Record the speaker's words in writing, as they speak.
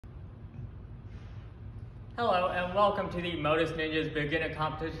Hello and welcome to the Motus Ninjas beginner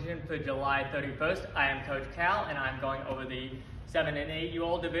competition for July 31st. I am Coach Cal and I'm going over the 7 and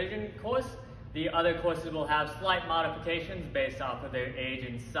 8-year-old division course. The other courses will have slight modifications based off of their age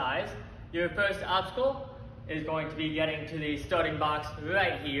and size. Your first obstacle is going to be getting to the starting box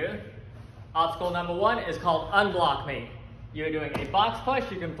right here. Obstacle number 1 is called Unblock Me. You're doing a box push.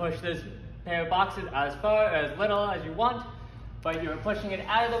 You can push this pair of boxes as far or as little as you want, but you're pushing it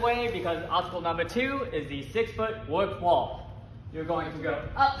out of the way because obstacle number 2 is the 6-foot warped wall. You're going to go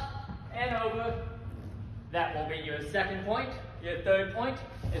up and over. That will be your second point. Your third point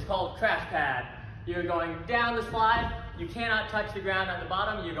is called crash pad. You're going down the slide. You cannot touch the ground on the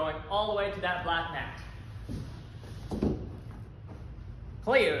bottom. You're going all the way to that black mat.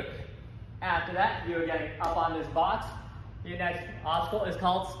 Clear. After that, you're getting up on this box. Your next obstacle is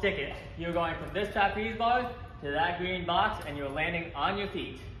called stick it. You're going from this trapeze bar to that green box and you're landing on your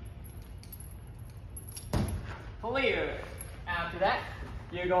feet. Clear. After that,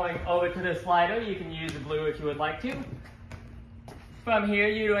 you're going over to the slider. You can use the blue if you would like to. From here,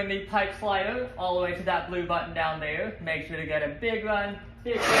 you're doing the pipe slider all the way to that blue button down there. Make sure to get a big run,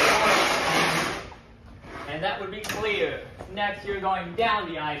 big run. And that would be clear. Next, you're going down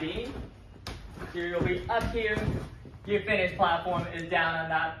the I-beam. So you'll be up here. Your finish platform is down on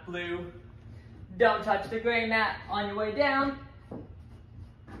that blue. Don't touch the gray mat on your way down.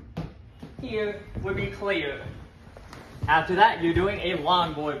 Here would be clear. After that, you're doing a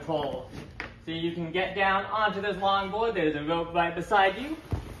longboard pull. So you can get down onto this longboard. There's a rope right beside you.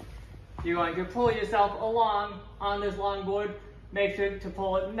 You're going to pull yourself along on this longboard. Make sure to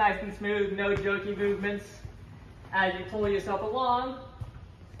pull it nice and smooth, no jerky movements. As you pull yourself along,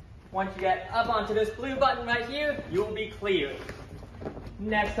 once you get up onto this blue button right here, you will be clear.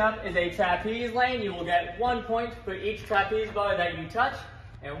 Next up is a trapeze lane. You will get 1 point for each trapeze bar that you touch,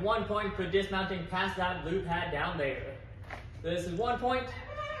 and 1 point for dismounting past that blue pad down there. So this is 1 point,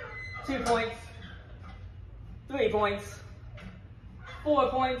 2 points, 3 points, 4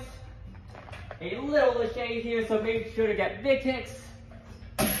 points, a little lachey here, so make sure to get big kicks,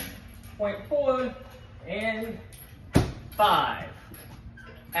 0.4, and 5.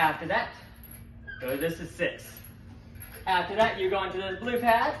 After that, so this is 6. After that, you're going to this blue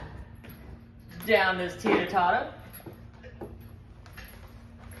pad, down this teeter-totter.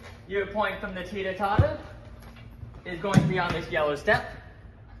 Your point from the teeter-totter is going to be on this yellow step.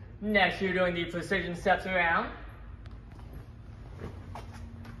 Next, you're doing the precision steps around.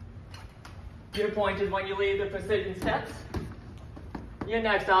 Your point is when you leave the precision steps. Your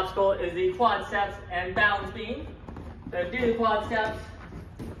next obstacle is the quad steps and balance beam. So do the quad steps,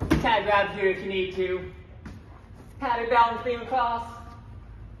 tag grab here if you need to. Padded balance beam across,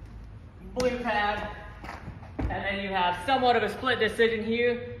 blue pad, and then you have somewhat of a split decision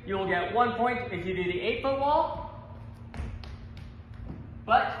here. You will get 1 point if you do the 8-foot wall,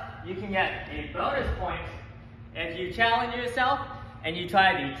 but you can get a bonus point if you challenge yourself and you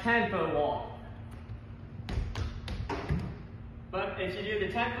try the 10-foot wall. But if you do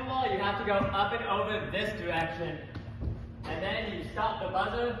the 10-foot wall, you have to go up and over this direction, and then you stop the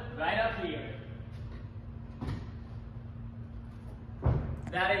buzzer right up here.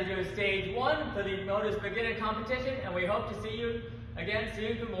 That is your stage 1 for the Motus beginner competition, and we hope to see you again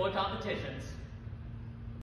soon for more competitions.